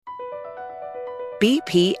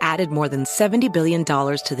BP added more than $70 billion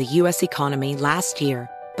to the U.S. economy last year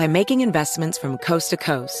by making investments from coast to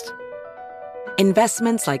coast.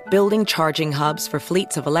 Investments like building charging hubs for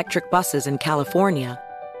fleets of electric buses in California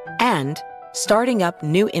and starting up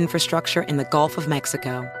new infrastructure in the Gulf of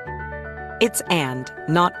Mexico. It's and,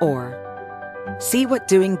 not or. See what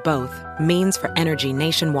doing both means for energy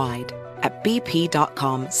nationwide at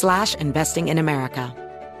bp.com/investing in America.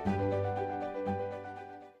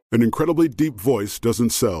 An incredibly deep voice doesn't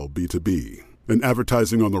sell B2B. And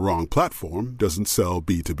advertising on the wrong platform doesn't sell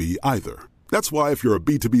B2B either. That's why if you're a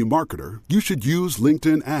B2B marketer, you should use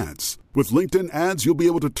LinkedIn ads. With LinkedIn ads, you'll be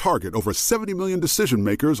able to target over 70 million decision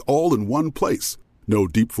makers all in one place. No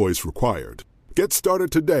deep voice required. Get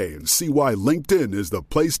started today and see why LinkedIn is the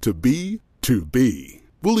place to be to be.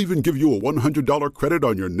 We'll even give you a $100 credit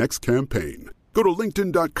on your next campaign. Go to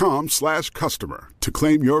linkedin.com/customer to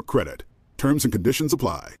claim your credit. Terms and conditions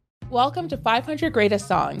apply. Welcome to 500 Greatest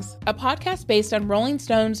Songs, a podcast based on Rolling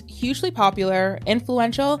Stone's hugely popular,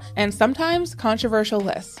 influential, and sometimes controversial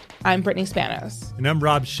list. I'm Brittany Spanos. And I'm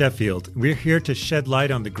Rob Sheffield. We're here to shed light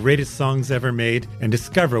on the greatest songs ever made and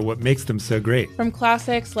discover what makes them so great. From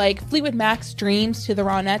classics like Fleetwood Mac's Dreams to the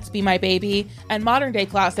Ronettes' Be My Baby, and modern-day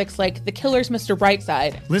classics like The Killer's Mr.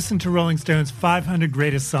 Brightside. Listen to Rolling Stone's 500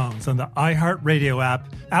 Greatest Songs on the iHeartRadio app,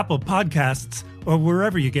 Apple Podcasts, or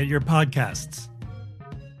wherever you get your podcasts.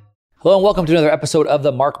 Hello and welcome to another episode of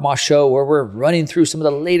The Mark Moss Show, where we're running through some of the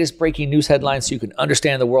latest breaking news headlines so you can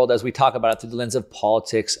understand the world as we talk about it through the lens of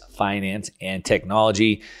politics, finance, and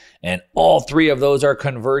technology. And all three of those are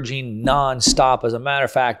converging nonstop. As a matter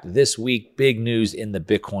of fact, this week, big news in the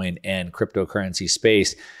Bitcoin and cryptocurrency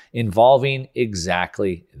space involving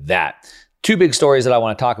exactly that. Two big stories that I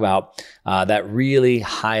want to talk about that really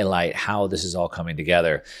highlight how this is all coming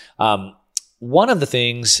together. One of the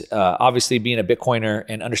things, obviously being a Bitcoiner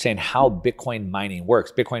and understand how Bitcoin mining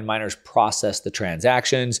works. Bitcoin miners process the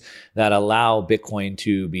transactions that allow Bitcoin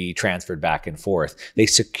to be transferred back and forth. They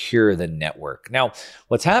secure the network. Now,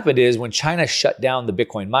 what's happened is when China shut down the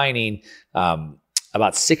Bitcoin mining,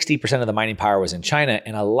 about 60% of the mining power was in China,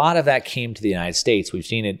 and a lot of that came to the United States. We've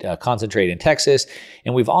seen it concentrate in Texas,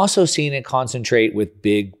 and we've also seen it concentrate with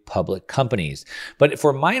big public companies. But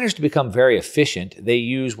for miners to become very efficient, they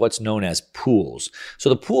use what's known as pools. So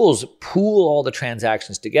the pools pool all the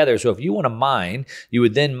transactions together. So if you want to mine, you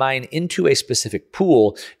would then mine into a specific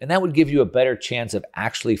pool, and that would give you a better chance of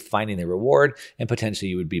actually finding the reward, and potentially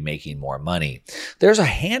you would be making more money. There's a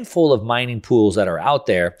handful of mining pools that are out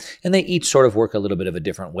there, and they each sort of work a little bit of a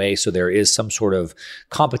different way. So there is some sort of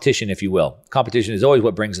competition, if you will. Competition is always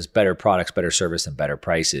what brings us better products, better service, and better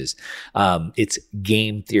prices. It's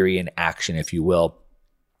game theory in action, if you will.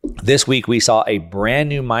 This week, we saw a brand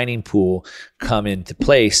new mining pool come into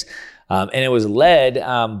place. And it was led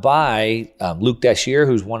by Luke Dashier,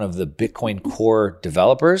 who's one of the Bitcoin Core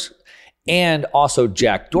developers, and also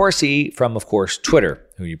Jack Dorsey from, of course, Twitter,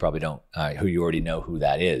 who you probably don't, who you already know who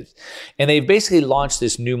that is. And they've basically launched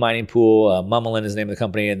this new mining pool. Mummelin is the name of the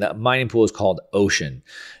company, and the mining pool is called Ocean.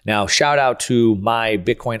 Now, shout out to my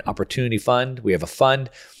Bitcoin Opportunity Fund. We have a fund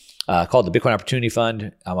called the Bitcoin Opportunity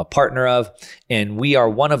Fund. I'm a partner of, and we are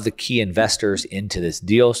one of the key investors into this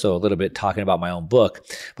deal. So a little bit talking about my own book,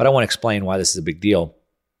 but I want to explain why this is a big deal.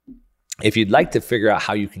 If you'd like to figure out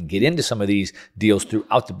how you can get into some of these deals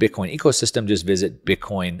throughout the Bitcoin ecosystem, just visit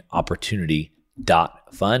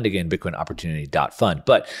bitcoinopportunity.fund. Again, bitcoinopportunity.fund.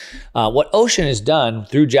 But what Ocean has done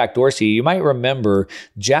through Jack Dorsey, you might remember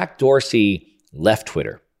Jack Dorsey left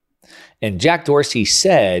Twitter. And Jack Dorsey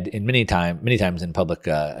said in many times in public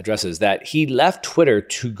addresses that he left Twitter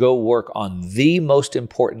to go work on the most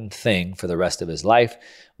important thing for the rest of his life.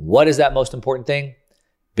 What is that most important thing?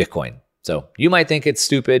 Bitcoin. So you might think it's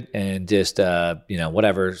stupid and just,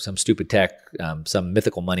 whatever, some stupid tech, some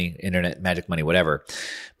mythical money, internet, magic money, whatever.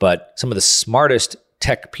 But some of the smartest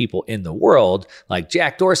tech people in the world, like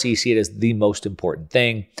Jack Dorsey, see it as the most important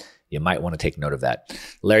thing. You might want to take note of that.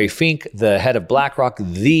 Larry Fink, the head of BlackRock,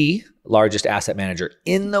 the largest asset manager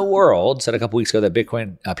in the world, said a couple weeks ago that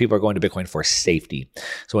Bitcoin people are going to Bitcoin for safety.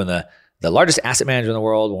 So when the largest asset manager in the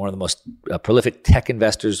world, one of the most prolific tech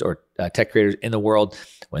investors or tech creators in the world,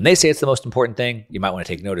 when they say it's the most important thing, you might want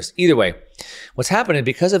to take notice. Either way, what's happening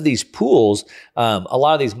because of these pools, a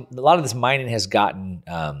lot of this mining has gotten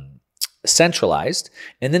centralized,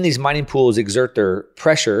 and then these mining pools exert their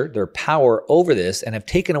pressure, their power over this, and have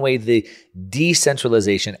taken away the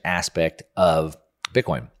decentralization aspect of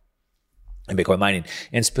Bitcoin and Bitcoin mining,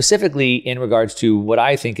 and specifically in regards to what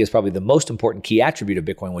I think is probably the most important key attribute of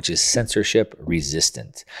Bitcoin, which is censorship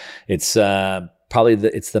resistant. It's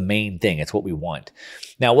it's the main thing. It's what we want.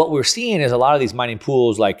 Now, what we're seeing is a lot of these mining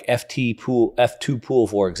pools like F2 pool,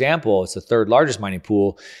 for example, it's the third largest mining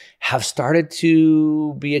pool, have started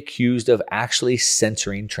to be accused of actually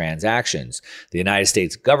censoring transactions. The United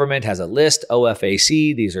States government has a list,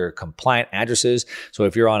 OFAC. These are compliant addresses. So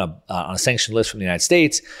if you're on a sanctioned list from the United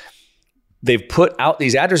States, they've put out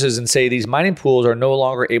these addresses and say these mining pools are no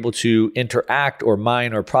longer able to interact or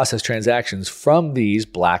mine or process transactions from these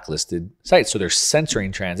blacklisted sites. So they're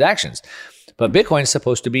censoring transactions. But Bitcoin is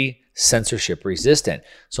supposed to be censorship resistant.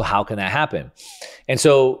 So how can that happen? And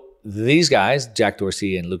so these guys, Jack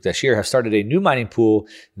Dorsey and Luke Dashier, have started a new mining pool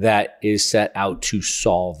that is set out to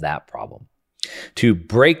solve that problem, to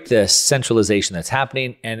break the centralization that's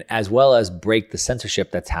happening, and as well as break the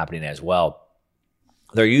censorship that's happening as well.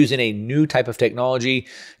 They're using a new type of technology.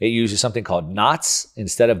 It uses something called knots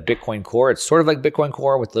instead of Bitcoin Core. It's sort of like Bitcoin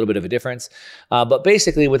Core with a little bit of a difference. But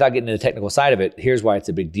basically, without getting into the technical side of it, here's why it's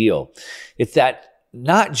a big deal. It's that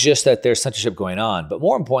not just that there's censorship going on, but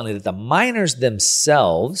more importantly, that the miners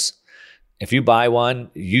themselves, if you buy one,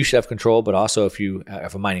 you should have control, but also if you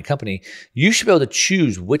have a mining company, you should be able to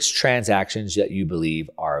choose which transactions that you believe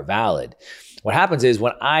are valid. What happens is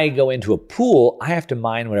when I go into a pool, I have to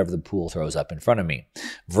mine whatever the pool throws up in front of me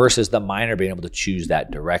versus the miner being able to choose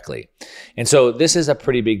that directly. And so this is a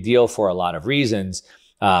pretty big deal for a lot of reasons.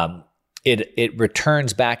 It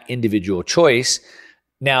returns back individual choice.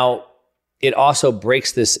 Now, it also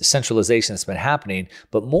breaks this centralization that's been happening,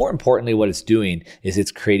 but more importantly, what it's doing is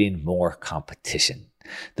it's creating more competition.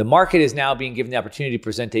 The market is now being given the opportunity to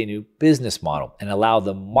present a new business model and allow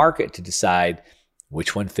the market to decide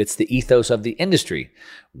which one fits the ethos of the industry,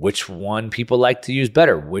 which one people like to use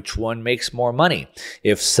better, which one makes more money.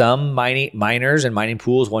 If some miners and mining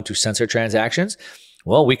pools want to censor transactions,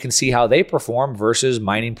 well, we can see how they perform versus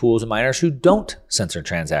mining pools and miners who don't censor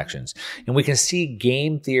transactions. And we can see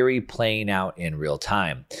game theory playing out in real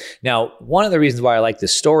time. Now, one of the reasons why I like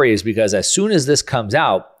this story is because as soon as this comes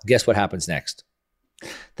out, guess what happens next?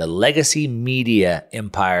 The legacy media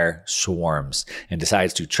empire swarms and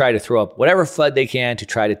decides to try to throw up whatever FUD they can to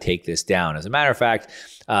try to take this down. As a matter of fact,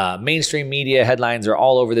 mainstream media headlines are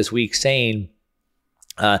all over this week saying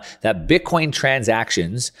that Bitcoin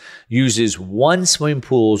transactions uses one swimming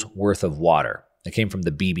pool's worth of water. That came from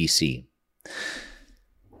the BBC.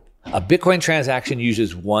 A Bitcoin transaction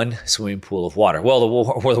uses one swimming pool of water. Well,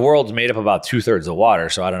 the world's made up about 2/3 of water,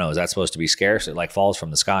 so I don't know. Is that supposed to be scarce? It like falls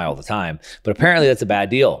from the sky all the time. But apparently that's a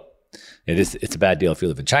bad deal. It's a bad deal if you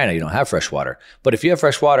live in China. You don't have fresh water. But if you have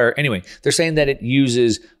fresh water, anyway, they're saying that it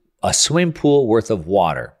uses a swimming pool worth of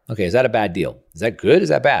water. Okay, is that a bad deal? Is that good? Is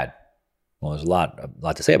that bad? Well, there's a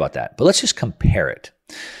lot to say about that. But let's just compare it.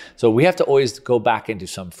 So we have to always go back into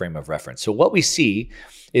some frame of reference. So what we see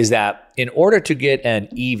is that in order to get an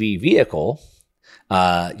EV vehicle,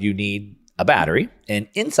 you need a battery. And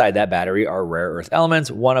inside that battery are rare earth elements,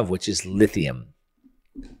 one of which is lithium.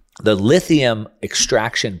 The lithium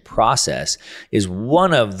extraction process is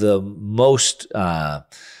one of the most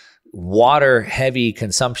water-heavy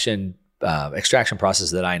consumption extraction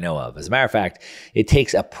process that I know of. As a matter of fact, it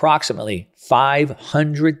takes approximately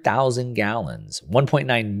 500,000 gallons,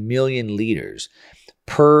 1.9 million liters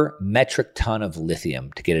per metric ton of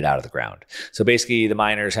lithium to get it out of the ground. So basically, the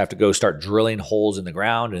miners have to go start drilling holes in the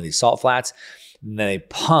ground in these salt flats, and then they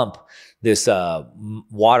pump this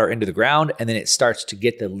water into the ground, and then it starts to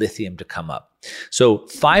get the lithium to come up. So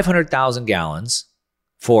 500,000 gallons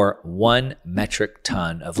for 1 metric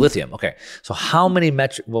ton of lithium. Okay, so how many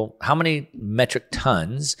metric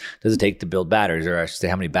tons does it take to build batteries? Or I should say,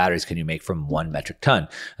 how many batteries can you make from 1 metric ton?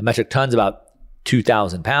 A metric ton's about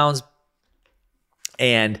 2,000 pounds.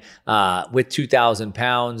 And with 2,000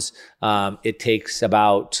 pounds, it takes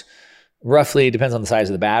about roughly, it depends on the size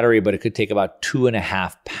of the battery, but it could take about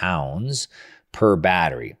 2.5 pounds per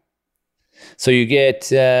battery. So you get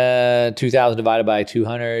 2,000 divided by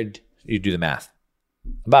 200, you do the math.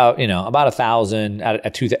 About 1,000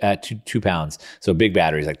 at 2 pounds. So big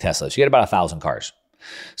batteries like Tesla. So you get about 1,000 cars.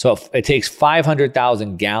 So it takes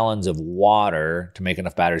 500,000 gallons of water to make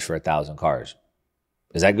enough batteries for 1,000 cars.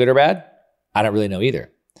 Is that good or bad? I don't really know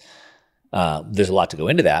either. There's a lot to go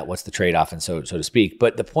into that. What's the trade-off, and so to speak.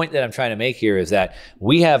 But the point that I'm trying to make here is that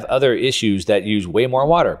we have other issues that use way more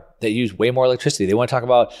water, that use way more electricity. They want to talk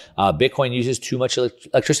about Bitcoin uses too much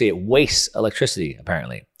electricity. It wastes electricity,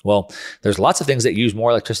 apparently. Well, there's lots of things that use more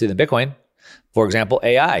electricity than Bitcoin. For example,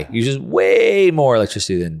 AI uses way more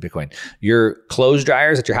electricity than Bitcoin. Your clothes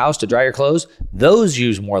dryers at your house to dry your clothes, those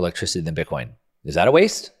use more electricity than Bitcoin. Is that a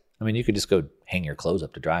waste? I mean, you could just go hang your clothes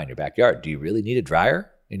up to dry in your backyard. Do you really need a dryer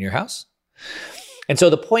in your house? And so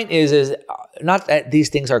the point is not that these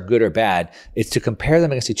things are good or bad. It's to compare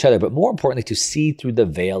them against each other, but more importantly, to see through the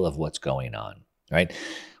veil of what's going on, right?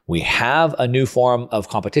 We have a new form of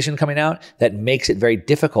competition coming out that makes it very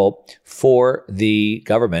difficult for the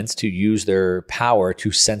governments to use their power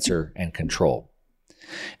to censor and control.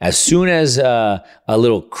 As soon as a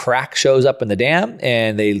little crack shows up in the dam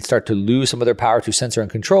and they start to lose some of their power to censor and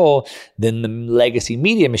control, then the legacy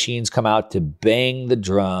media machines come out to bang the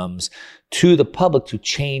drums to the public to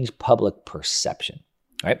change public perception,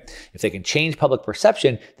 right? If they can change public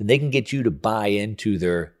perception, then they can get you to buy into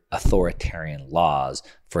their authoritarian laws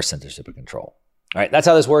for censorship and control. All right, that's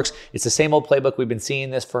how this works. It's the same old playbook. We've been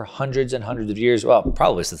seeing this for hundreds and hundreds of years. Well,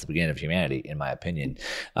 probably since the beginning of humanity, in my opinion.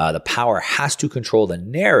 The power has to control the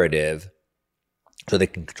narrative so they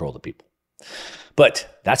can control the people.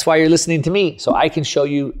 But that's why you're listening to me, so I can show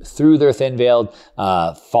you through their thin-veiled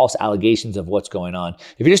false allegations of what's going on.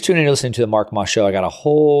 If you're just tuning in and listening to the Mark Moss Show, I got a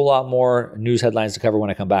whole lot more news headlines to cover when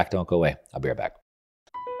I come back. Don't go away. I'll be right back.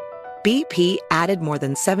 BP added more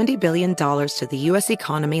than $70 billion to the U.S.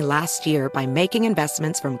 economy last year by making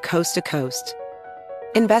investments from coast to coast.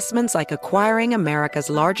 Investments like acquiring America's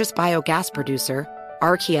largest biogas producer,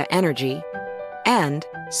 Archaea Energy, and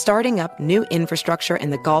starting up new infrastructure in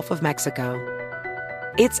the Gulf of Mexico.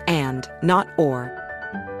 It's and, not or.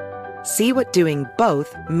 See what doing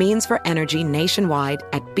both means for energy nationwide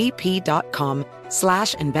at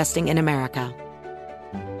bp.com/investing in America.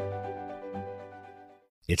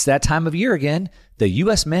 It's that time of year again. The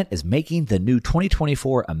U.S. Mint is making the new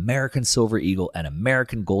 2024 American Silver Eagle and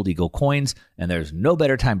American Gold Eagle coins, and there's no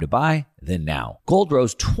better time to buy than now. Gold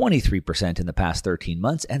rose 23% in the past 13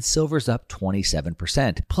 months, and silver's up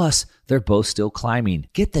 27%. Plus, they're both still climbing.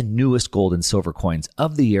 Get the newest gold and silver coins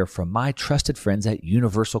of the year from my trusted friends at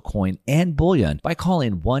Universal Coin and Bullion by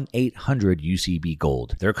calling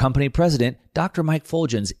 1-800-UCB-GOLD. Their company president, Dr. Mike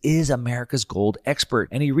Fulgens, is America's gold expert,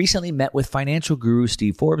 and he recently met with financial guru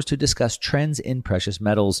Steve Forbes to discuss trends in precious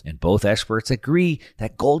metals, and both experts agree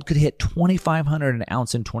that gold could hit $2,500 an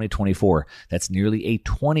ounce in 2024. That's nearly a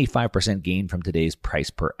 25% gain from today's price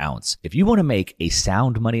per ounce. If you want to make a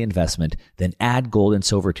sound money investment, then add gold and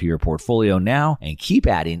silver to your portfolio now and keep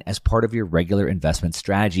adding as part of your regular investment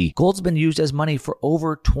strategy. Gold's been used as money for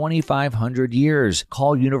over 2,500 years.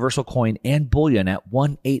 Call Universal Coin and Bullion at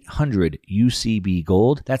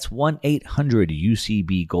 1-800-UCB-GOLD. That's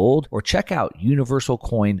 1-800-UCB-GOLD, or check out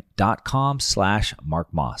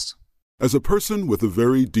universalcoin.com/Mark Moss. As a person with a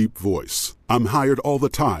very deep voice, I'm hired all the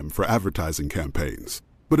time for advertising campaigns.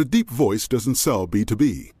 But a deep voice doesn't sell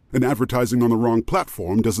B2B, and advertising on the wrong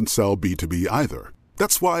platform doesn't sell B2B either.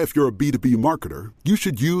 That's why if you're a B2B marketer, you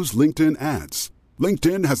should use LinkedIn ads.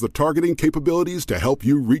 LinkedIn has the targeting capabilities to help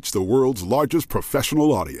you reach the world's largest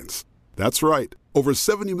professional audience. That's right, over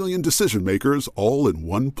 70 million decision makers all in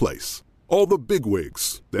one place. All the big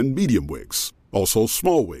wigs, then medium wigs, also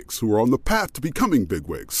small wigs who are on the path to becoming big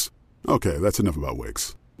wigs. Okay, that's enough about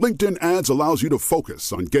wigs. LinkedIn ads allows you to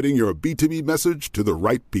focus on getting your B2B message to the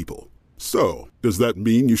right people. So, does that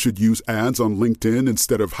mean you should use ads on LinkedIn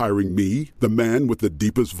instead of hiring me, the man with the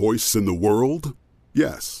deepest voice in the world?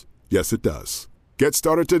 Yes. Yes, it does. Get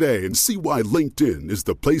started today and see why LinkedIn is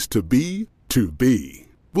the place to be to be.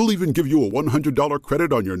 We'll even give you a $100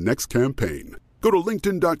 credit on your next campaign. Go to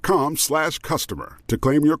linkedin.com/customer to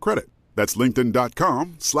claim your credit. That's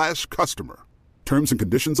linkedin.com/customer. Terms and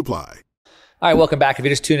conditions apply. All right, welcome back. If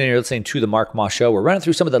you're just tuning in, you're listening to The Mark Moss Show. We're running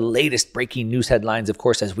through some of the latest breaking news headlines, of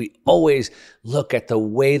course, as we always look at the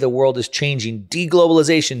way the world is changing,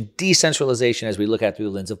 deglobalization, decentralization, as we look at through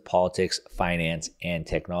the lens of politics, finance, and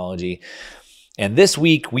technology. And this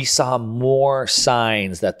week, we saw more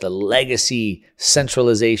signs that the legacy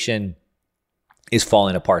centralization is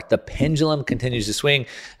falling apart. The pendulum continues to swing.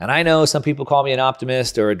 And I know some people call me an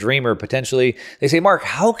optimist or a dreamer, potentially. They say, Mark,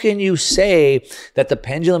 how can you say that the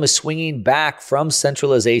pendulum is swinging back from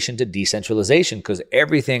centralization to decentralization? Because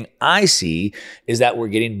everything I see is that we're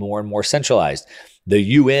getting more and more centralized. The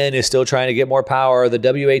UN is still trying to get more power. The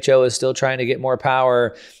WHO is still trying to get more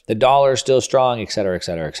power. The dollar is still strong, et cetera, et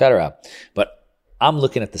cetera, et cetera. But I'm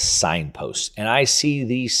looking at the signposts, and I see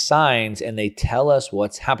these signs, and they tell us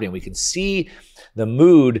what's happening. We can see the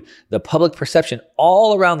mood, the public perception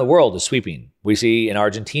all around the world is sweeping. We see in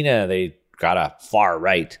Argentina, they got a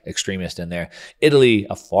far-right extremist in there. Italy,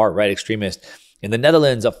 a far-right extremist. In the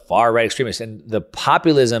Netherlands, a far-right extremist. And the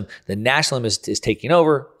populism, the nationalism is taking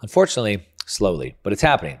over, unfortunately, slowly, but it's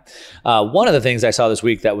happening. One of the things I saw this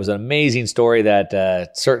week that was an amazing story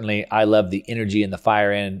that certainly I love the energy and the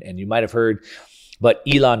fire in, and you might have heard, but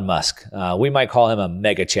Elon Musk, we might call him a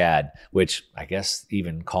mega Chad, which I guess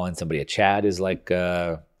even calling somebody a Chad is like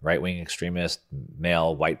right-wing extremist,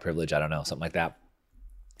 male, white privilege, I don't know, something like that.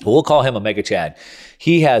 We'll call him a mega Chad.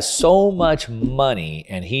 He has so much money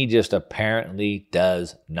and he just apparently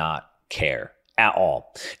does not care at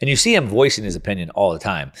all. And you see him voicing his opinion all the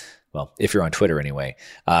time. Well, if you're on Twitter anyway.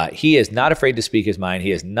 He is not afraid to speak his mind.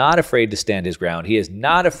 He is not afraid to stand his ground. He is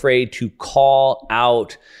not afraid to call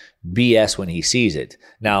out BS when he sees it.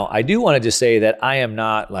 Now, I do want to just say that I am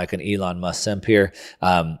not like an Elon Musk simp here.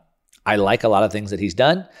 I like a lot of things that he's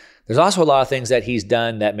done. There's also a lot of things that he's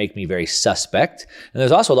done that make me very suspect. And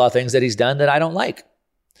there's also a lot of things that he's done that I don't like.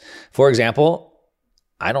 For example,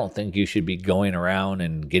 I don't think you should be going around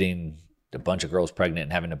and getting a bunch of girls pregnant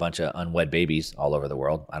and having a bunch of unwed babies all over the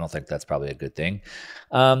world. I don't think that's probably a good thing.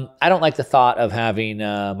 I don't like the thought of having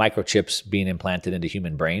microchips being implanted into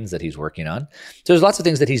human brains that he's working on. So there's lots of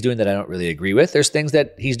things that he's doing that I don't really agree with. There's things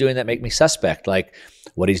that he's doing that make me suspect, like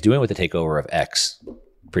what he's doing with the takeover of X,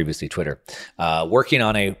 previously Twitter, working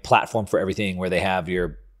on a platform for everything where they have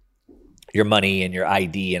your money and your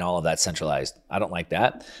ID and all of that centralized. I don't like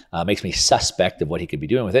that. Makes me suspect of what he could be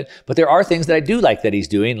doing with it. But there are things that I do like that he's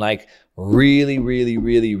doing, like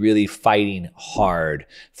really fighting hard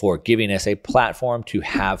for giving us a platform to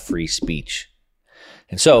have free speech.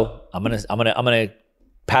 And so I'm gonna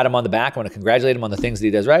pat him on the back. I'm gonna congratulate him on the things that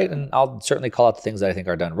he does right, and I'll certainly call out the things that I think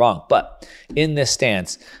are done wrong. But in this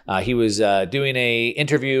stance, he was doing a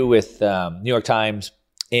interview with New York Times,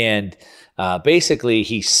 and basically,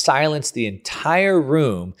 he silenced the entire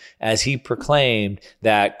room as he proclaimed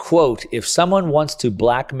that, quote, if someone wants to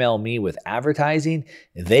blackmail me with advertising,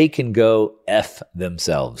 they can go F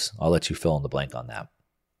themselves. I'll let you fill in the blank on that.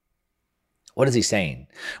 What is he saying?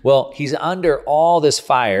 Well, he's under all this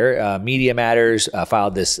fire. Media Matters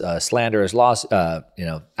filed this slanderous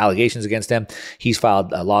allegations against him. He's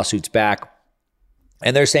filed lawsuits back.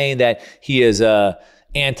 And they're saying that he is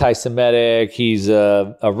anti-Semitic, he's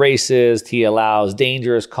a racist, he allows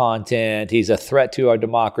dangerous content, he's a threat to our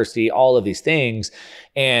democracy, all of these things.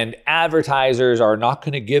 And advertisers are not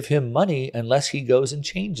going to give him money unless he goes and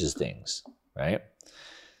changes things, right?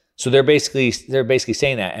 So they're basically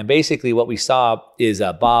saying that. And basically what we saw is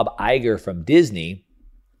Bob Iger from Disney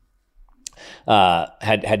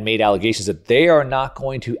had made allegations that they are not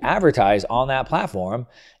going to advertise on that platform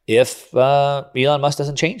if Elon Musk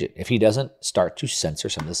doesn't change it, if he doesn't start to censor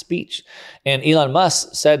some of the speech. And Elon Musk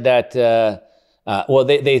said that,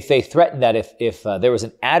 they threatened that if there was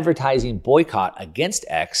an advertising boycott against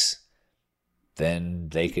X, then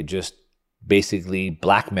they could just basically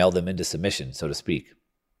blackmail them into submission, so to speak.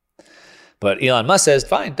 But Elon Musk says,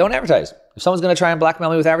 fine, don't advertise. If someone's going to try and blackmail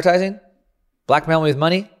me with advertising, blackmail me with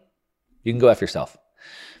money, you can go F yourself.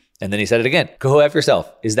 And then he said it again, go F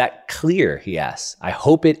yourself. Is that clear, he asks. I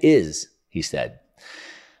hope it is, he said.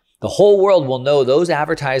 The whole world will know those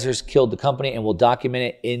advertisers killed the company and will document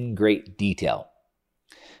it in great detail.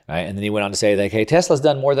 All right, and then he went on to say, like, hey, Tesla's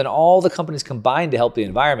done more than all the companies combined to help the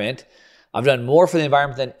environment. I've done more for the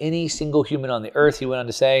environment than any single human on the earth, he went on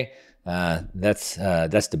to say.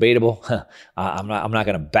 That's debatable. I'm not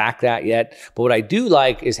going to back that yet. But what I do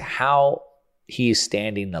like is how he's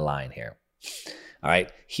standing the line here. All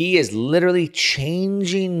right. He is literally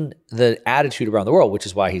changing the attitude around the world, which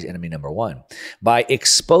is why he's enemy number one. By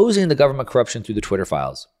exposing the government corruption through the Twitter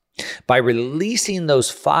files, by releasing those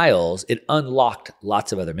files, it unlocked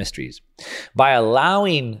lots of other mysteries. By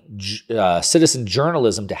allowing citizen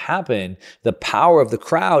journalism to happen, the power of the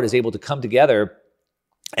crowd is able to come together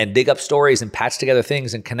and dig up stories and patch together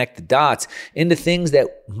things and connect the dots into things that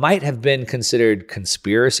might have been considered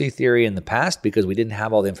conspiracy theory in the past because we didn't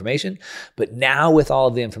have all the information. But now with all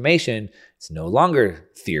of the information, it's no longer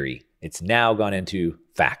theory. It's now gone into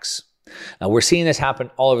facts. We're seeing this happen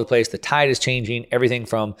all over the place. The tide is changing, everything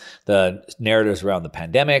from the narratives around the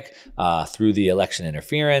pandemic, through the election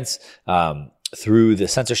interference, through the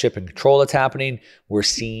censorship and control that's happening. We're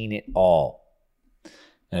seeing it all.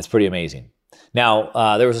 And it's pretty amazing.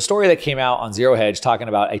 Now, there was a story that came out on Zero Hedge talking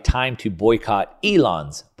about a time to boycott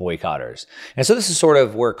Elon's boycotters. And so this is sort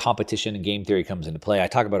of where competition and game theory comes into play. I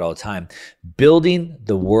talk about it all the time. Building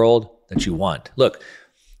the world that you want. Look,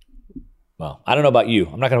 well, I don't know about you.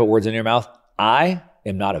 I'm not going to put words in your mouth. I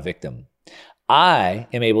am not a victim. I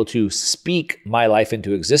am able to speak my life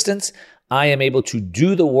into existence. I am able to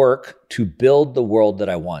do the work to build the world that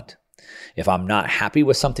I want. If I'm not happy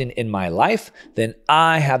with something in my life, then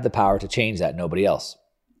I have the power to change that, nobody else.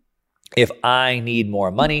 If I need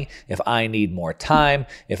more money, if I need more time,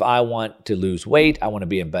 if I want to lose weight, I want to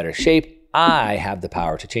be in better shape, I have the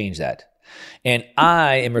power to change that. And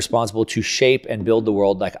I am responsible to shape and build the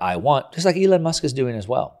world like I want, just like Elon Musk is doing as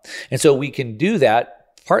well. And so we can do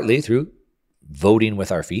that partly through voting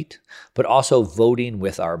with our feet, but also voting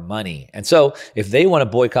with our money. And so if they want to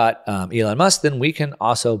boycott Elon Musk, then we can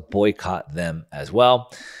also boycott them as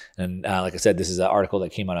well. And like I said, this is an article that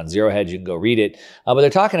came out on Zero Hedge. You can go read it. But they're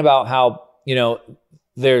talking about how,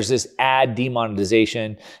 there's this ad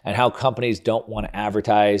demonetization and how companies don't want to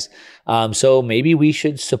advertise. So maybe we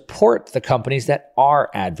should support the companies that are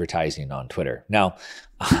advertising on Twitter. Now,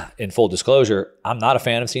 in full disclosure, I'm not a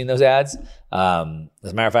fan of seeing those ads. As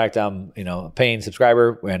a matter of fact, I'm a paying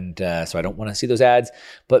subscriber, and so I don't want to see those ads.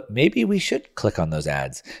 But maybe we should click on those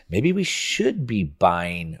ads. Maybe we should be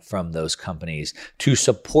buying from those companies to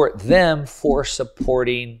support them for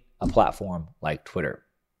supporting a platform like Twitter.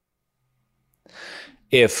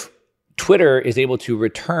 If Twitter is able to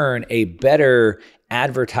return a better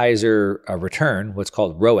advertiser return, what's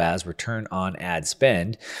called ROAS, return on ad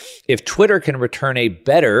spend, if Twitter can return a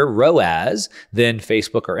better ROAS than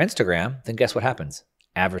Facebook or Instagram, then guess what happens?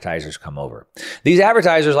 Advertisers come over. These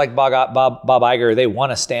advertisers like Bob Iger, they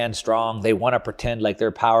want to stand strong. They want to pretend like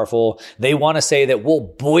they're powerful. They want to say that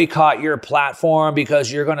we'll boycott your platform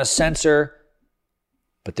because you're going to censor.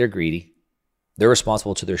 But they're greedy. They're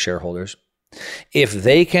responsible to their shareholders. If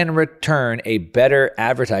they can return a better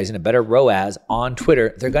advertising, a better ROAS on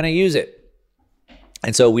Twitter, they're going to use it.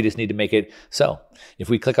 And so we just need to make it so. If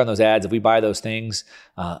we click on those ads, if we buy those things,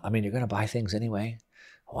 you're going to buy things anyway.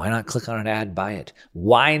 Why not click on an ad and buy it?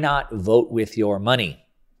 Why not vote with your money?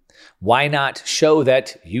 Why not show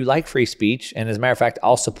that you like free speech? And as a matter of fact,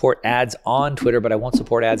 I'll support ads on Twitter, but I won't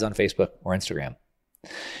support ads on Facebook or Instagram.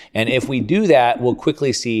 And if we do that, we'll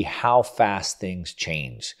quickly see how fast things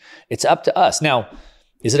change. It's up to us. Now,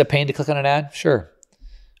 is it a pain to click on an ad? Sure.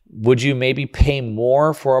 Would you maybe pay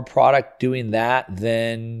more for a product doing that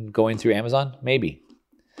than going through Amazon? Maybe.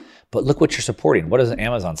 But look what you're supporting. What does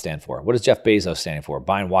Amazon stand for? What is Jeff Bezos standing for?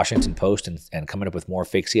 Buying Washington Post and coming up with more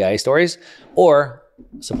fake CIA stories? Or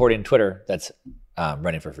supporting Twitter that's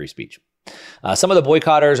running for free speech? Some of the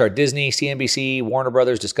boycotters are Disney, CNBC, Warner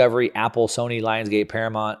Brothers, Discovery, Apple, Sony, Lionsgate,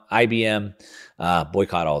 Paramount, IBM.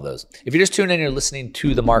 Boycott all of those. If you're just tuning in, you're listening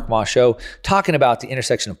to The Mark Moss Show, talking about the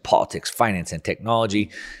intersection of politics, finance, and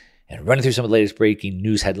technology, and running through some of the latest breaking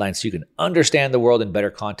news headlines so you can understand the world in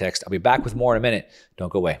better context. I'll be back with more in a minute.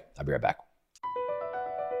 Don't go away. I'll be right back.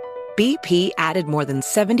 BP added more than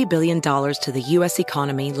 $70 billion to the U.S.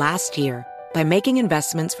 economy last year by making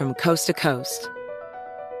investments from coast to coast.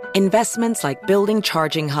 Investments like building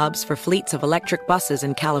charging hubs for fleets of electric buses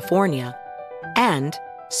in California and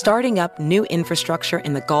starting up new infrastructure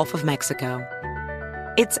in the Gulf of Mexico.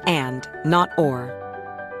 It's and, not or.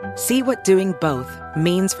 See what doing both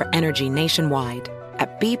means for energy nationwide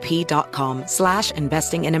at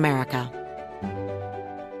bp.com/investing in America.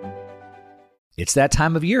 It's that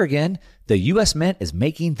time of year again. The U.S. Mint is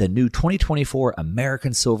making the new 2024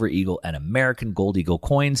 American Silver Eagle and American Gold Eagle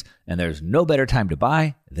coins, and there's no better time to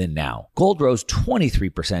buy than now. Gold rose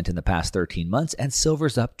 23% in the past 13 months, and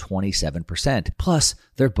silver's up 27%. Plus,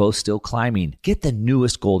 they're both still climbing. Get the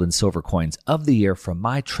newest gold and silver coins of the year from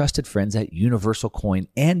my trusted friends at Universal Coin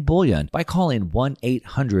and Bullion by calling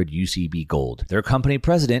 1-800-UCB-GOLD. Their company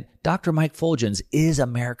president, Dr. Mike Fulgens, is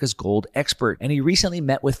America's gold expert, and he recently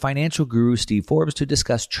met with financial guru Steve Forbes to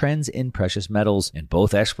discuss trends in precious metals, and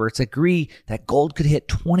both experts agree that gold could hit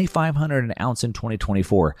 $2,500 an ounce in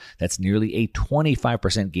 2024. That's nearly a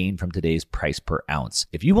 25% gain from today's price per ounce.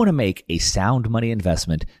 If you want to make a sound money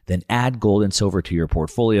investment, then add gold and silver to your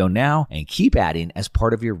portfolio now and keep adding as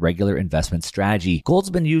part of your regular investment strategy.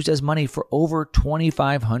 Gold's been used as money for over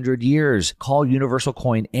 2,500 years. Call Universal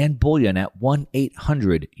Coin and Bullion at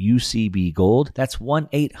 1-800-UCB-GOLD. That's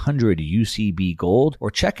 1-800-UCB-GOLD,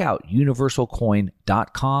 or check out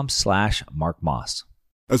universalcoin.com/Mark Moss.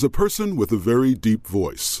 As a person with a very deep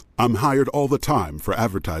voice, I'm hired all the time for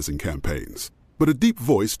advertising campaigns. But a deep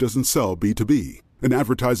voice doesn't sell B2B, and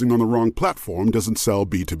advertising on the wrong platform doesn't sell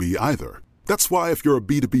B2B either. That's why if you're a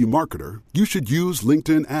B2B marketer, you should use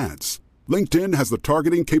LinkedIn ads. LinkedIn has the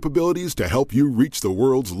targeting capabilities to help you reach the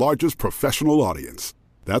world's largest professional audience.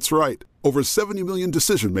 That's right, over 70 million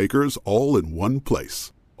decision makers all in one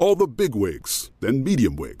place. All the big wigs, then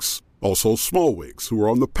medium wigs, also small wigs who are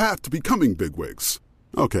on the path to becoming big wigs.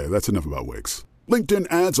 Okay, that's enough about wigs.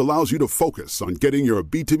 LinkedIn ads allows you to focus on getting your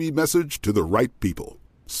B2B message to the right people.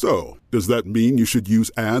 So, does that mean you should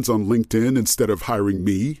use ads on LinkedIn instead of hiring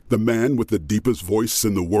me, the man with the deepest voice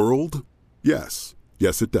in the world? Yes.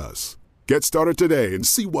 Yes, it does. Get started today and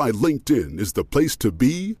see why LinkedIn is the place to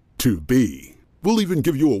be to be. We'll even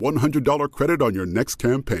give you a $100 credit on your next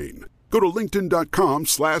campaign. Go to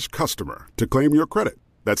linkedin.com/customer to claim your credit.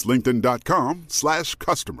 That's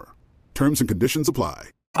linkedin.com/customer. Terms and conditions apply.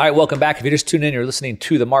 All right, welcome back. If you're just tuning in, you're listening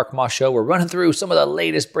to The Mark Moss Show. We're running through some of the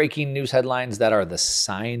latest breaking news headlines that are the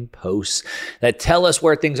signposts that tell us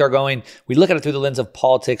where things are going. We look at it through the lens of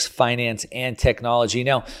politics, finance, and technology.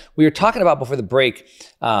 Now, we were talking about before the break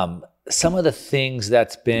some of the things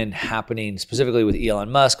that's been happening specifically with Elon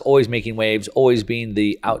Musk, always making waves, always being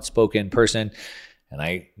the outspoken person. And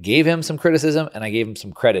I gave him some criticism and I gave him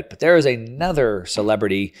some credit. But there is another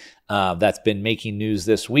celebrity that's been making news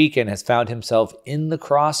this week and has found himself in the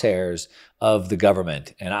crosshairs of the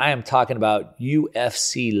government. And I am talking about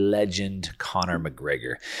UFC legend Conor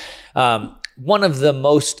McGregor. One of the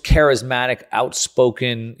most charismatic,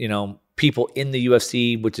 outspoken, people in the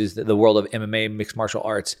UFC, which is the world of MMA, mixed martial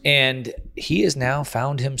arts. And he has now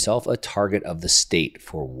found himself a target of the state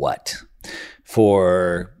for what?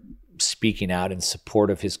 For speaking out in support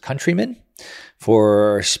of his countrymen,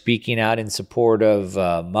 for speaking out in support of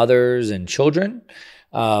mothers and children.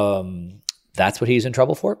 That's what he's in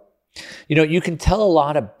trouble for. You can tell a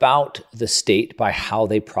lot about the state by how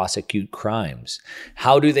they prosecute crimes.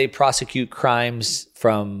 How do they prosecute crimes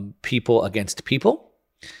from people against people?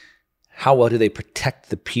 How well do they protect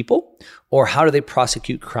the people? Or how do they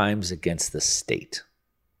prosecute crimes against the state?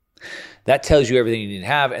 That tells you everything you need to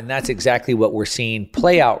have, and that's exactly what we're seeing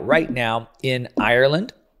play out right now in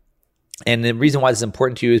Ireland. And the reason why this is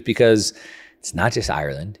important to you is because it's not just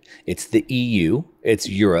Ireland, it's the EU, it's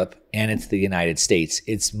Europe, and it's the United States.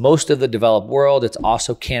 It's most of the developed world. It's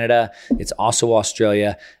also Canada. It's also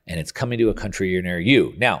Australia, and it's coming to a country near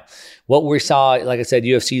you. Now, what we saw, like I said,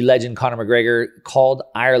 UFC legend Conor McGregor called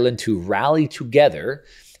Ireland to rally together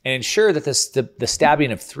and ensure that the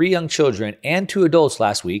stabbing of 3 young children and 2 adults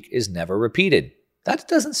last week is never repeated. That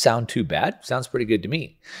doesn't sound too bad. Sounds pretty good to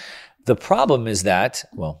me. The problem is that,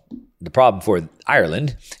 the problem for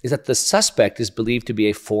Ireland is that the suspect is believed to be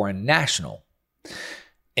a foreign national.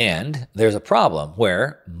 And there's a problem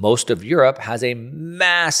where most of Europe has a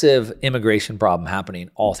massive immigration problem happening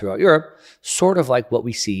all throughout Europe, sort of like what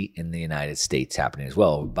we see in the United States happening as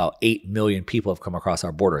well. About 8 million people have come across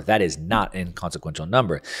our border. That is not an inconsequential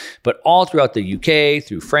number. But all throughout the UK,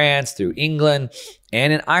 through France, through England,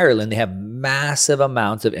 and in Ireland, they have massive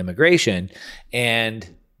amounts of immigration. And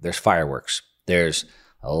there's fireworks. There's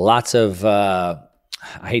lots of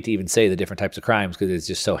I hate to even say the different types of crimes because it's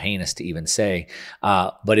just so heinous to even say,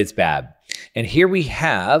 but it's bad. And here we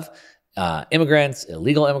have immigrants,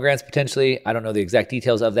 illegal immigrants potentially. I don't know the exact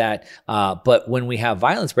details of that. But when we have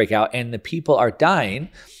violence break out and the people are dying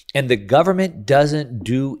and the government doesn't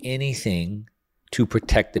do anything to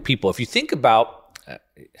protect the people. If you think about,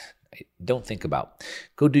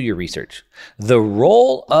 go do your research. The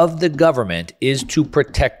role of the government is to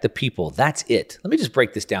protect the people. That's it. Let me just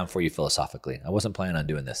break this down for you philosophically. I wasn't planning on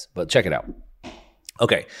doing this, but check it out.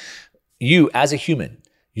 Okay. You as a human,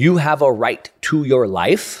 you have a right to your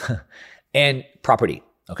life and property.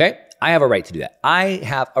 Okay. I have a right to do that. I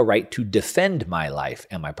have a right to defend my life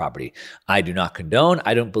and my property. I do not condone.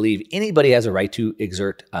 I don't believe anybody has a right to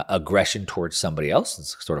exert aggression towards somebody else.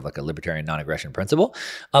 It's sort of like a libertarian non-aggression principle.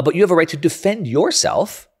 But you have a right to defend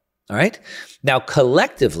yourself. All right. Now,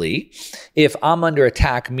 collectively, if I'm under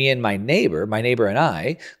attack, me and my neighbor and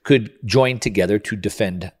I could join together to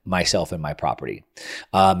defend myself and my property.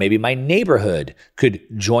 Maybe my neighborhood could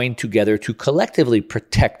join together to collectively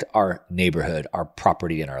protect our neighborhood, our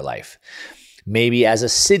property, and our life. Maybe as a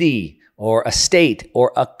city or a state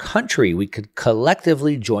or a country, we could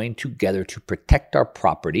collectively join together to protect our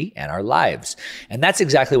property and our lives. And that's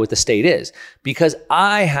exactly what the state is. Because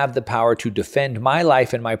I have the power to defend my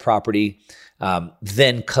life and my property,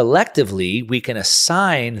 then collectively we can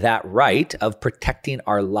assign that right of protecting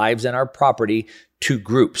our lives and our property to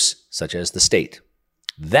groups such as the state.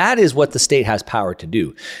 That is what the state has power to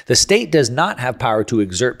do. The state does not have power to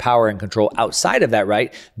exert power and control outside of that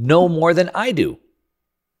right, no more than I do.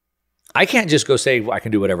 I can't just go say, I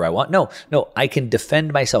can do whatever I want. No, I can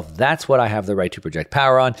defend myself. That's what I have the right to project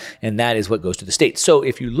power on, and that is what goes to the state. So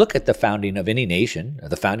if you look at the founding of any nation, or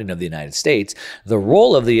the founding of the United States, the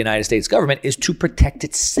role of the United States government is to protect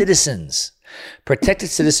its citizens. Protect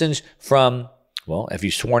its citizens from, if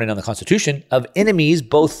you've sworn in on the Constitution, of enemies,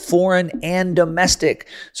 both foreign and domestic.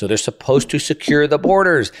 So they're supposed to secure the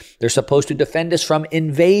borders. They're supposed to defend us from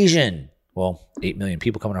invasion. 8 million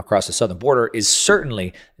people coming across the southern border is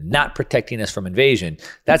certainly not protecting us from invasion.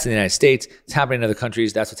 That's in the United States. It's happening in other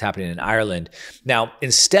countries. That's what's happening in Ireland. Now,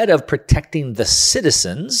 instead of protecting the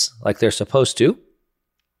citizens like they're supposed to,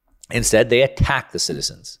 instead they attack the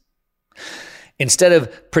citizens. Instead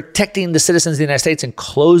of protecting the citizens of the United States and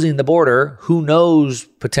closing the border, who knows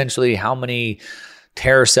potentially how many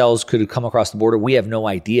terror cells could have come across the border? We have no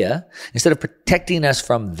idea. Instead of protecting us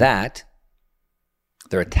from that,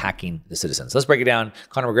 They're attacking the citizens. Let's break it down.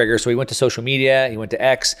 Conor McGregor, so he went to social media, he went to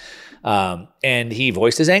X, and he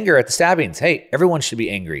voiced his anger at the stabbings. Hey, everyone should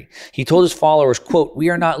be angry. He told his followers, quote, "We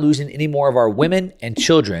are not losing any more of our women and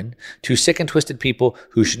children to sick and twisted people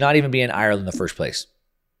who should not even be in Ireland in the first place."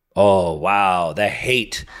 Oh, wow. The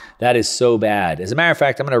hate. That is so bad. As a matter of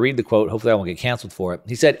fact, I'm going to read the quote. Hopefully I won't get canceled for it.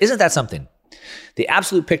 He said, "Isn't that something? The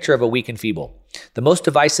absolute picture of a weak and feeble. The most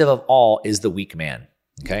divisive of all is the weak man."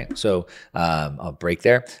 Okay, so I'll break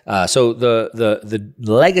there. So the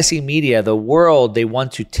legacy media, the world, they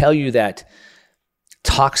want to tell you that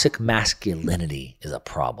toxic masculinity is a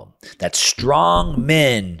problem, that strong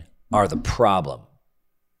men are the problem.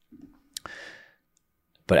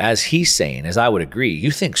 But as he's saying, as I would agree,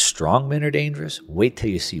 you think strong men are dangerous? Wait till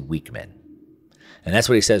you see weak men. And that's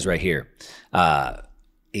what he says right here.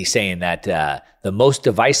 He's saying that the most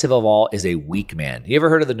divisive of all is a weak man. You ever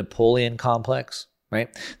heard of the Napoleon complex? Right?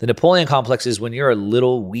 The Napoleon complex is when you're a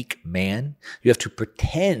little weak man, you have to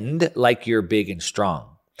pretend like you're big and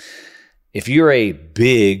strong. If you're a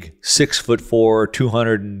big 6'4",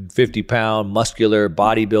 250-pound muscular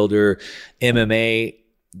bodybuilder, MMA,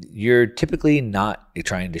 you're typically not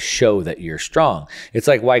trying to show that you're strong. It's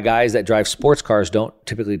like why guys that drive sports cars don't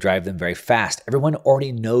typically drive them very fast. Everyone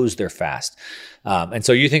already knows they're fast. And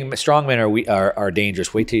so you think strong men are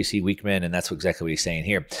dangerous. Wait till you see weak men, and that's exactly what he's saying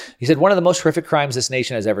here. He said, "One of the most horrific crimes this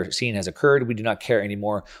nation has ever seen has occurred. We do not care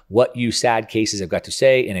anymore what you sad cases have got to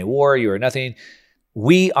say. In a war, you are nothing.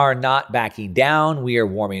 We are not backing down. We are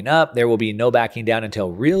warming up. There will be no backing down until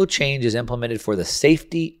real change is implemented for the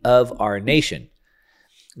safety of our nation."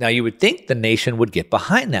 Now, you would think the nation would get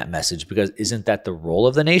behind that message because isn't that the role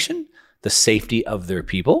of the nation? The safety of their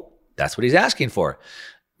people? That's what he's asking for.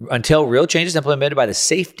 Until real change is implemented by the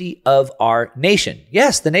safety of our nation.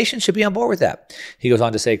 Yes, the nation should be on board with that. He goes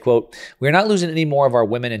on to say, quote, "We are not losing any more of our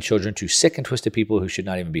women and children to sick and twisted people who should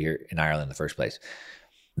not even be here in Ireland in the first place."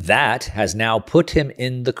 That has now put him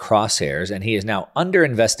in the crosshairs, and he is now under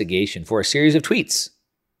investigation for a series of tweets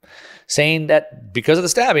saying that because of the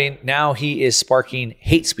stabbing, now he is sparking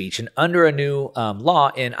hate speech. And under a new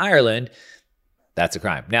law in Ireland, that's a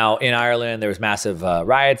crime. Now, in Ireland, there was massive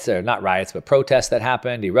riots, or not riots, but protests that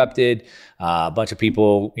happened, erupted. A bunch of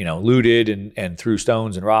people, looted and threw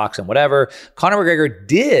stones and rocks and whatever. Conor McGregor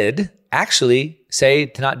did actually say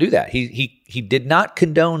to not do that. He did not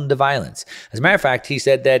condone the violence. As a matter of fact, he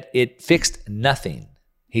said that it fixed nothing.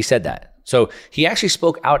 He said that. So he actually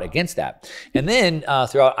spoke out against that. And then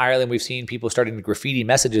throughout Ireland, we've seen people starting to graffiti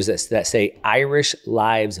messages that say Irish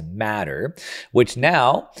lives matter, which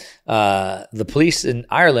now the police in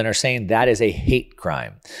Ireland are saying that is a hate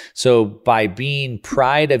crime. So by being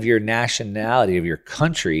pride of your nationality, of your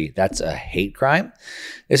country, that's a hate crime.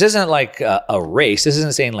 This isn't like a race. This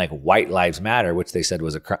isn't saying like white lives matter, which they said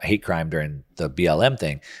was a hate crime during the BLM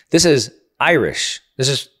thing. This is Irish. This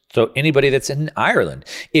is so anybody that's in Ireland.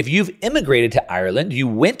 If you've immigrated to Ireland, you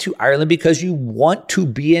went to Ireland because you want to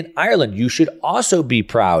be in Ireland. You should also be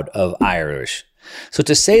proud of Irish. So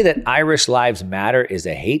to say that Irish lives matter is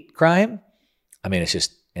a hate crime, I mean, it's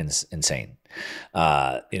just insane.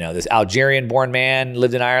 This Algerian-born man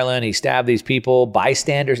lived in Ireland. He stabbed these people.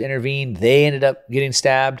 Bystanders intervened. They ended up getting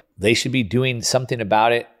stabbed. They should be doing something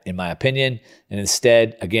about it, in my opinion. And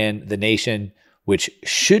instead, again, the nation, which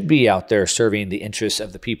should be out there serving the interests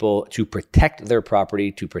of the people to protect their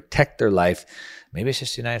property, to protect their life. Maybe it's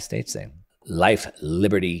just the United States thing. Life,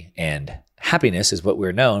 liberty, and happiness is what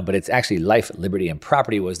we're known, but it's actually life, liberty, and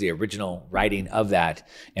property was the original writing of that.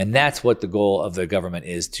 And that's what the goal of the government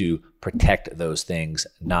is, to protect those things,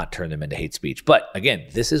 not turn them into hate speech. But again,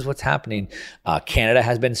 this is what's happening. Canada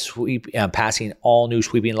has been passing all new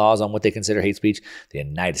sweeping laws on what they consider hate speech. The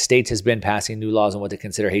United States has been passing new laws on what they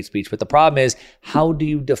consider hate speech. But the problem is, how do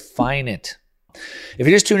you define it? If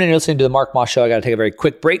you're just tuning in and listening to the Mark Moss Show, I got to take a very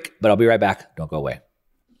quick break, but I'll be right back. Don't go away.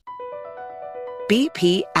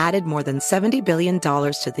 BP added more than $70 billion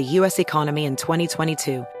to the U.S. economy in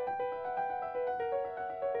 2022.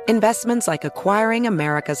 Investments like acquiring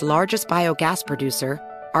America's largest biogas producer,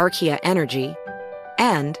 Archaea Energy,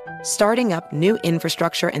 and starting up new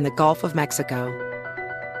infrastructure in the Gulf of Mexico.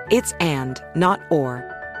 It's and, not or.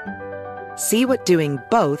 See what doing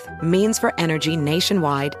both means for energy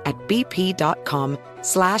nationwide at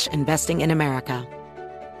bp.com/investing in America.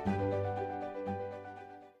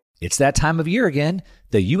 It's that time of year again.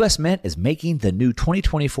 The U.S. Mint is making the new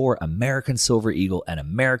 2024 American Silver Eagle and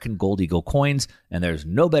American Gold Eagle coins, and there's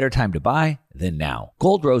no better time to buy than now.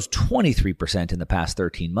 Gold rose 23% in the past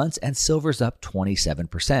 13 months, and silver's up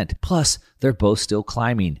 27%. Plus, they're both still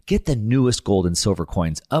climbing. Get the newest gold and silver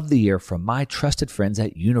coins of the year from my trusted friends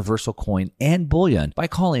at Universal Coin and Bullion by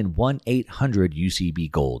calling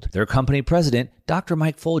 1-800-UCB-GOLD. Their company president, Dr.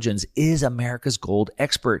 Mike Fulgens, is America's gold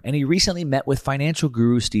expert, and he recently met with financial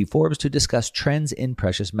guru Steve Forbes to discuss trends in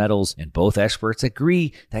precious metals. And both experts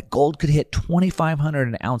agree that gold could hit $2,500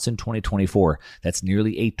 an ounce in 2024. That's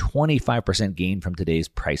nearly a 25% gain from today's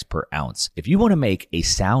price per ounce. If you want to make a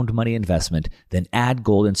sound money investment, then add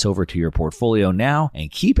gold and silver to your portfolio now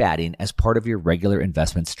and keep adding as part of your regular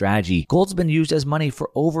investment strategy. Gold's been used as money for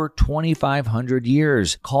over 2,500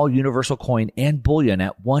 years. Call Universal Coin and Bullion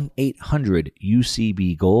at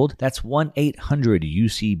 1-800-UCB-GOLD. That's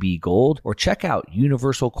 1-800-UCB-GOLD, or check out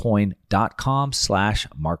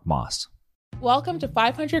universalcoin.com/Mark Moss. Welcome to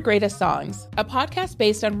 500 Greatest Songs, a podcast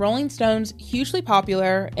based on Rolling Stone's hugely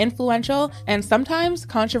popular, influential, and sometimes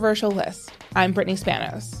controversial list. I'm Brittany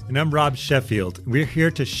Spanos. And I'm Rob Sheffield. We're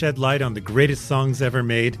here to shed light on the greatest songs ever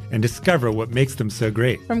made and discover what makes them so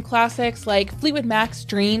great. From classics like Fleetwood Mac's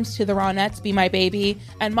Dreams to the Ronettes' Be My Baby,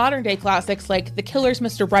 and modern-day classics like The Killer's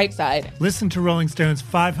Mr. Brightside. Listen to Rolling Stone's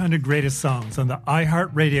 500 Greatest Songs on the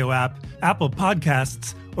iHeartRadio app, Apple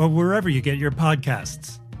Podcasts, or wherever you get your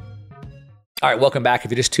podcasts. All right, welcome back.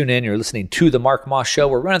 If you just tune in, you're listening to The Mark Moss Show.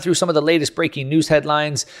 We're running through some of the latest breaking news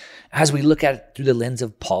headlines as we look at it through the lens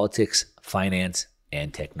of politics, finance,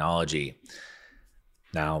 and technology.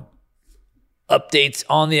 Now, updates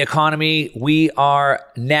on the economy. We are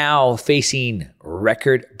now facing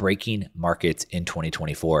record-breaking markets in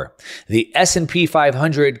 2024. The S&P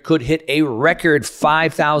 500 could hit a record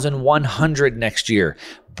 5,100 next year,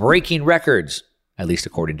 breaking records, at least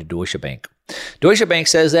according to Deutsche Bank. Deutsche Bank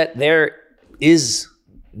says that there is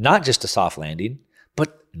not just a soft landing,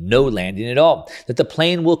 but no landing at all, that the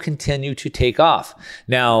plane will continue to take off.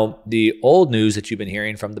 Now, the old news that you've been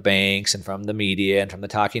hearing from the banks and from the media and from the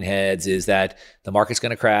talking heads is that the market's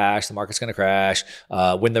going to crash. The market's going to crash.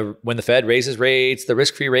 When the Fed raises rates, the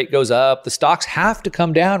risk-free rate goes up. The stocks have to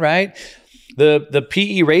come down, right? The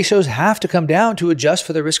PE ratios have to come down to adjust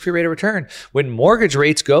for the risk-free rate of return. When mortgage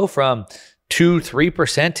rates go from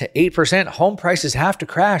 3% to 8%, home prices have to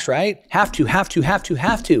crash, right? Have to. No,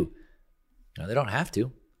 they don't have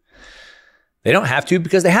to. They don't have to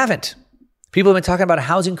because they haven't. People have been talking about a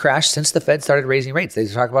housing crash since the Fed started raising rates. They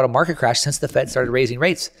talk about a market crash since the Fed started raising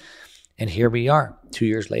rates. And here we are 2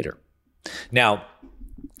 years later. Now,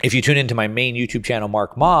 if you tune into my main YouTube channel,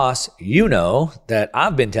 Mark Moss, you know that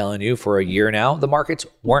I've been telling you for a year now, the markets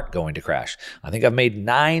weren't going to crash. I think I've made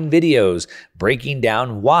 9 videos breaking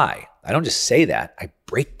down why. I don't just say that. I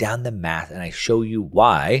break down the math and I show you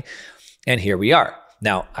why. And here we are.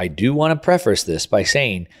 Now, I do want to preface this by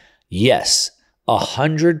saying, yes,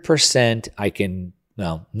 100% I can,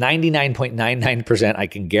 99.99% I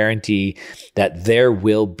can guarantee that there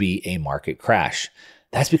will be a market crash.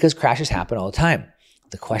 That's because crashes happen all the time.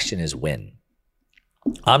 The question is when.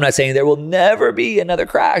 I'm not saying there will never be another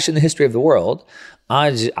crash in the history of the world. I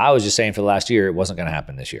was just saying for the last year, it wasn't going to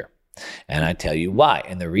happen this year. And I tell you why.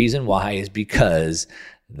 And the reason why is because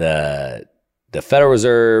the Federal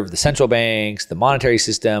Reserve, the central banks, the monetary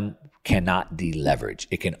system cannot deleverage.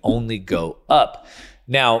 It can only go up.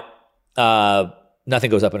 Now, nothing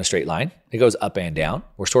goes up in a straight line. It goes up and down.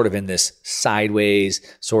 We're sort of in this sideways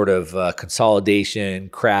sort of consolidation,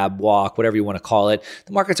 crab walk, whatever you want to call it.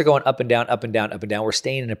 The markets are going up and down, up and down, up and down. We're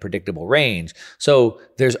staying in a predictable range. So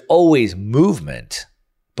there's always movement,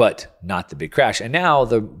 but not the big crash. And now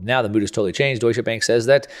the mood has totally changed. Deutsche Bank says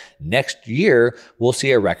that next year we'll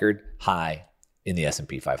see a record high in the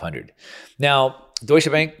S&P 500. Now, Deutsche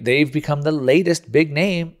Bank, they've become the latest big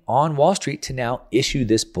name on Wall Street to now issue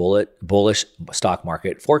this bullish stock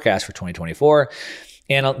market forecast for 2024.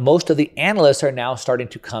 And most of the analysts are now starting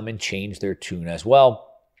to come and change their tune as well.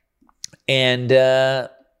 And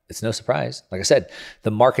it's no surprise. Like I said,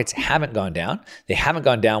 the markets haven't gone down. They haven't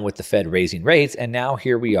gone down with the Fed raising rates. And now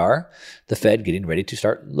here we are, the Fed getting ready to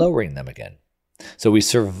start lowering them again. So we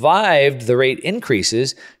survived the rate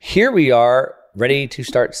increases. Here we are ready to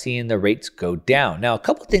start seeing the rates go down. Now, a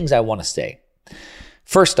couple of things I want to say.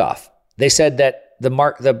 First off, they said that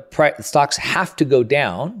the stocks have to go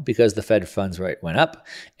down because the Fed funds rate went up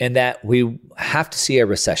and that we have to see a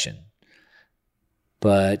recession.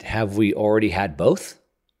 But have we already had both?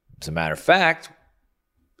 As a matter of fact,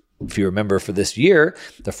 if you remember for this year,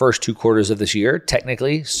 the first 2 quarters of this year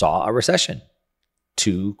technically saw a recession.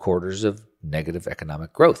 2 quarters of negative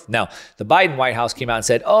economic growth. Now, the Biden White House came out and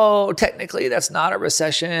said, oh, technically that's not a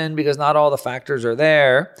recession because not all the factors are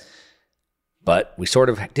there. But we sort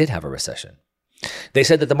of did have a recession. They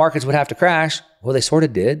said that the markets would have to crash. Well, they sort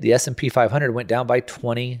of did. The S&P 500 went down by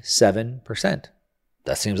 27%.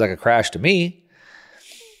 That seems like a crash to me.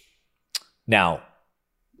 Now,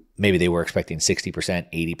 maybe they were expecting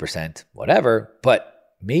 60%, 80%, whatever,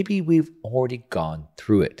 but maybe we've already gone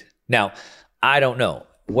through it. Now, I don't know.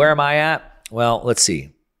 Where am I at? Well, let's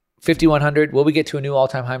see. 5,100. Will we get to a new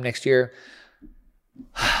all-time high next year?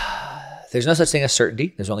 There's no such thing as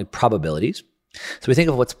certainty. There's only probabilities. So we think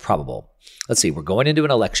of what's probable. Let's see. We're going into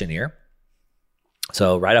an election year.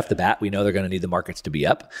 So right off the bat, we know they're going to need the markets to be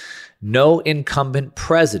up. No incumbent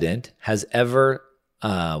president has ever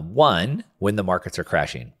won when the markets are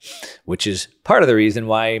crashing, which is part of the reason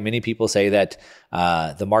why many people say that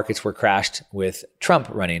the markets were crashed with Trump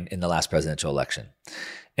running in the last presidential election.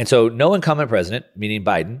 And so no incumbent president, meaning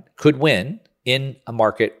Biden, could win in a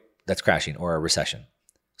market that's crashing or a recession.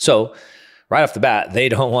 So right off the bat, they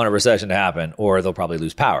don't want a recession to happen or they'll probably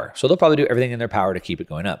lose power. So they'll probably do everything in their power to keep it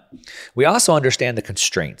going up. We also understand the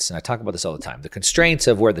constraints, and I talk about this all the time, the constraints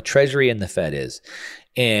of where the Treasury and the Fed is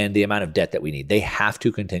and the amount of debt that we need. They have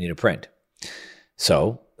to continue to print.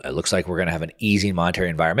 So it looks like we're going to have an easing monetary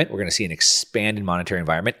environment. We're going to see an expanded monetary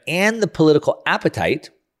environment, and the political appetite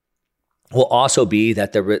will also be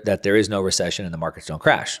that there is no recession and the markets don't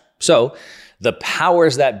crash. So the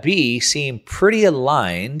powers that be seem pretty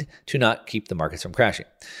aligned to not keep the markets from crashing.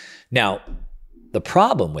 Now, the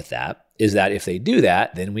problem with that is that if they do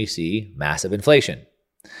that, then we see massive inflation.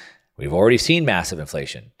 We've already seen massive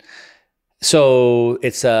inflation. So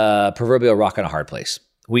it's a proverbial rock and a hard place.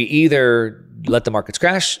 We either let the markets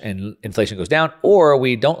crash and inflation goes down, or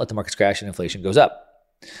we don't let the markets crash and inflation goes up.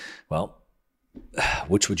 Well,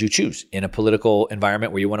 which would you choose in a political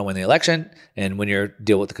environment where you want to win the election and when you're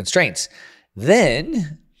deal with the constraints?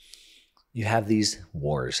 Then you have these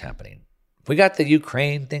wars happening. We got the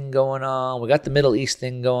Ukraine thing going on. We got the Middle East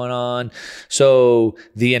thing going on. So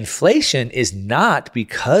the inflation is not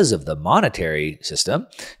because of the monetary system.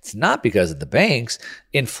 It's not because of the banks.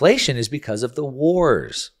 Inflation is because of the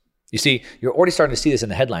wars. You see, you're already starting to see this in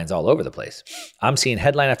the headlines all over the place. I'm seeing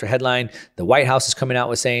headline after headline. The White House is coming out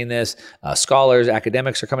with saying this. Scholars,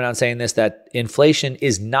 academics are coming out and saying this, that inflation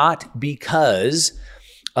is not because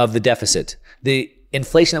of the deficit. The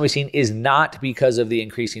inflation that we've seen is not because of the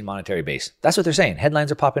increasing monetary base. That's what they're saying. Headlines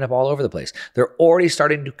are popping up all over the place. They're already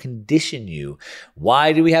starting to condition you.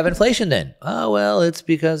 Why do we have inflation then? Oh, well, it's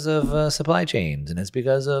because of supply chains and it's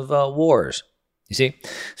because of wars. You see?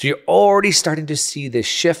 So you're already starting to see this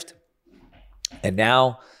shift. And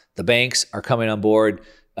now the banks are coming on board.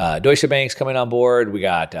 Deutsche Bank's coming on board. We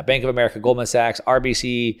got Bank of America, Goldman Sachs,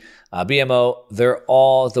 RBC, BMO. They're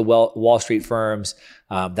all the Wall Street firms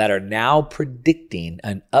that are now predicting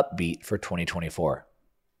an upbeat for 2024.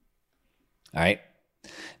 All right.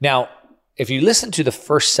 Now, if you listen to the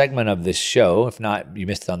first segment of this show, if not, you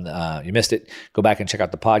missed it. Go back and check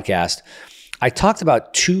out the podcast. I talked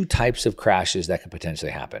about two types of crashes that could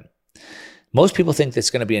potentially happen. Most people think that's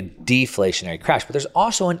going to be a deflationary crash, but there's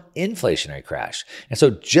also an inflationary crash. And so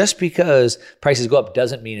just because prices go up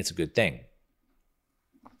doesn't mean it's a good thing.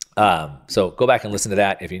 So go back and listen to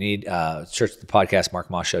that. If you need, search the podcast, Mark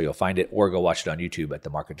Moss Show, you'll find it, or go watch it on YouTube at the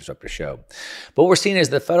Market Disruptor Show. But what we're seeing is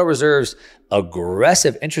the Federal Reserve's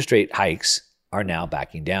aggressive interest rate hikes are now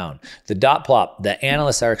backing down. The dot plot, the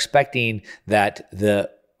analysts are expecting that the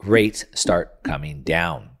rates start coming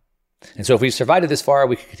down. And so if we've survived it this far,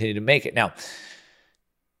 we can continue to make it. Now,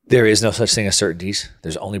 there is no such thing as certainties.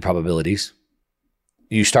 There's only probabilities.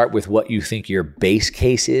 You start with what you think your base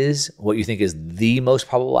case is, what you think is the most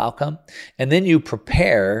probable outcome, and then you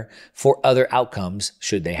prepare for other outcomes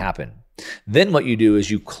should they happen. Then what you do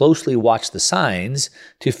is you closely watch the signs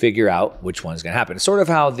to figure out which one's going to happen. It's sort of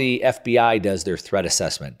how the FBI does their threat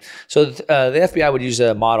assessment. So the FBI would use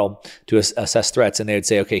a model to assess threats, and they would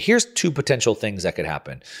say, okay, here's two potential things that could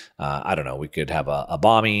happen. I don't know. We could have a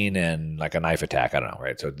bombing and like a knife attack. I don't know,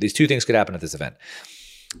 right? So these two things could happen at this event.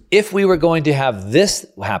 If we were going to have this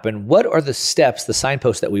happen, what are the steps, the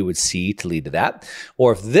signposts that we would see to lead to that?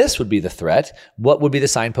 Or if this would be the threat, what would be the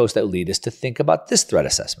signposts that would lead us to think about this threat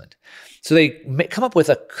assessment? So they come up with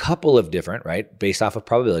a couple of different, right, based off of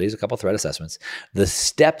probabilities, a couple of threat assessments, the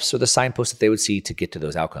steps or the signposts that they would see to get to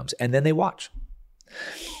those outcomes. And then they watch.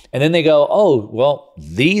 And then they go, oh, well,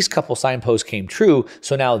 these couple signposts came true.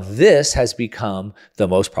 So now this has become the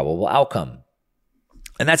most probable outcome.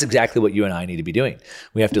 And that's exactly what you and I need to be doing.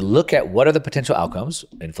 We have to look at what are the potential outcomes,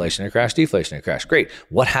 inflationary crash, deflationary crash. Great.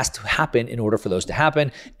 What has to happen in order for those to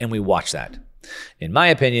happen? And we watch that. In my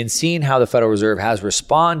opinion, seeing how the Federal Reserve has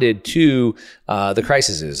responded to the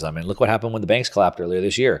crises. I mean, look what happened when the banks collapsed earlier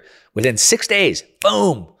this year. Within 6 days,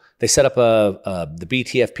 boom, They set up the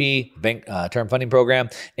BTFP, Bank Term Funding Program,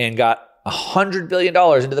 and got $100 billion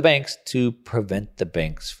into the banks to prevent the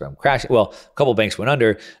banks from crashing. Well, a couple banks went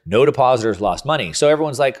under. No depositors lost money. So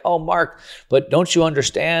everyone's like, oh, Mark, but don't you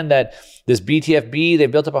understand that this BTFB, they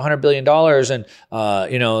built up $100 billion and,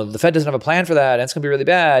 the Fed doesn't have a plan for that. And it's going to be really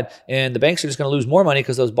bad. And the banks are just going to lose more money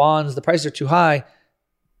because those bonds, the prices are too high.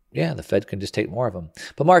 Yeah, the Fed can just take more of them.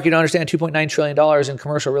 But Mark, you don't understand $2.9 trillion in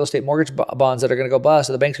commercial real estate mortgage bonds that are going to go bust.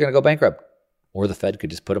 So the banks are going to go bankrupt. Or the Fed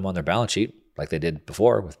could just put them on their balance sheet like they did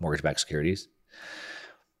before with mortgage-backed securities.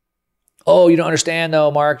 Oh, you don't understand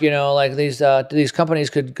though, Mark, like these companies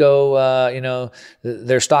could go,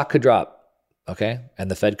 their stock could drop, okay?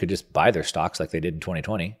 And the Fed could just buy their stocks like they did in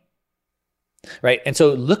 2020, right? And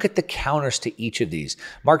so look at the counters to each of these.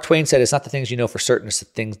 Mark Twain said, it's not the things you know for certain,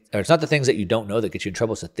 it's not the things that you don't know that get you in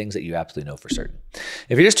trouble, it's the things that you absolutely know for certain.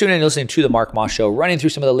 If you're just tuning in and listening to the Mark Moss Show, running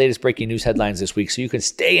through some of the latest breaking news headlines this week so you can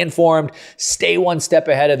stay informed, stay one step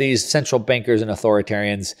ahead of these central bankers and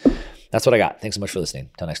authoritarians. That's what I got. Thanks so much for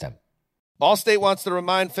listening. Till next time. Allstate wants to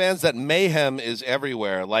remind fans that mayhem is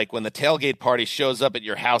everywhere, like when the tailgate party shows up at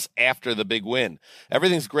your house after the big win.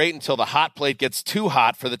 Everything's great until the hot plate gets too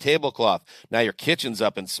hot for the tablecloth. Now your kitchen's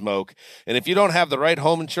up in smoke. And if you don't have the right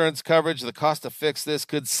home insurance coverage, the cost to fix this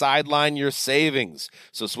could sideline your savings.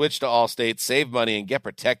 So switch to Allstate, save money, and get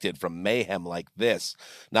protected from mayhem like this.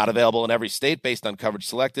 Not available in every state based on coverage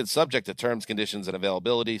selected, subject to terms, conditions, and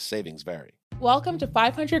availability. Savings vary. Welcome to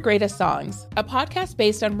 500 Greatest Songs, a podcast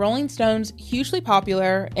based on Rolling Stone's hugely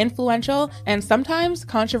popular, influential, and sometimes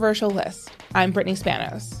controversial list. I'm Brittany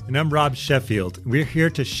Spanos. And I'm Rob Sheffield. We're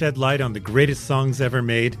here to shed light on the greatest songs ever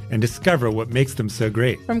made and discover what makes them so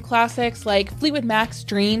great. From classics like Fleetwood Mac's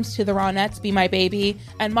Dreams to the Ronettes' Be My Baby,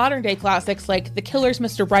 and modern-day classics like The Killer's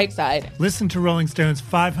Mr. Brightside. Listen to Rolling Stone's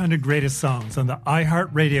 500 Greatest Songs on the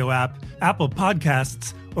iHeartRadio app, Apple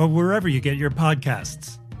Podcasts, or wherever you get your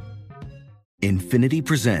podcasts. Infiniti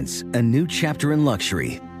presents a new chapter in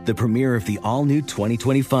luxury, the premiere of the all-new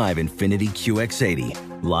 2025 Infiniti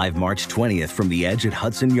QX80, live March 20th from the Edge at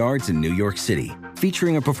Hudson Yards in New York City,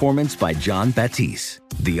 featuring a performance by John Batiste.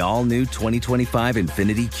 The all-new 2025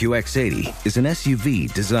 Infiniti QX80 is an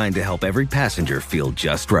SUV designed to help every passenger feel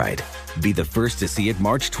just right. Be the first to see it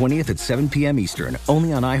March 20th at 7 p.m. Eastern,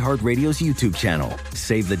 only on iHeartRadio's YouTube channel.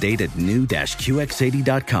 Save the date at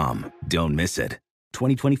new-QX80.com. Don't miss it.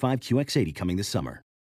 2025 QX80 coming this summer.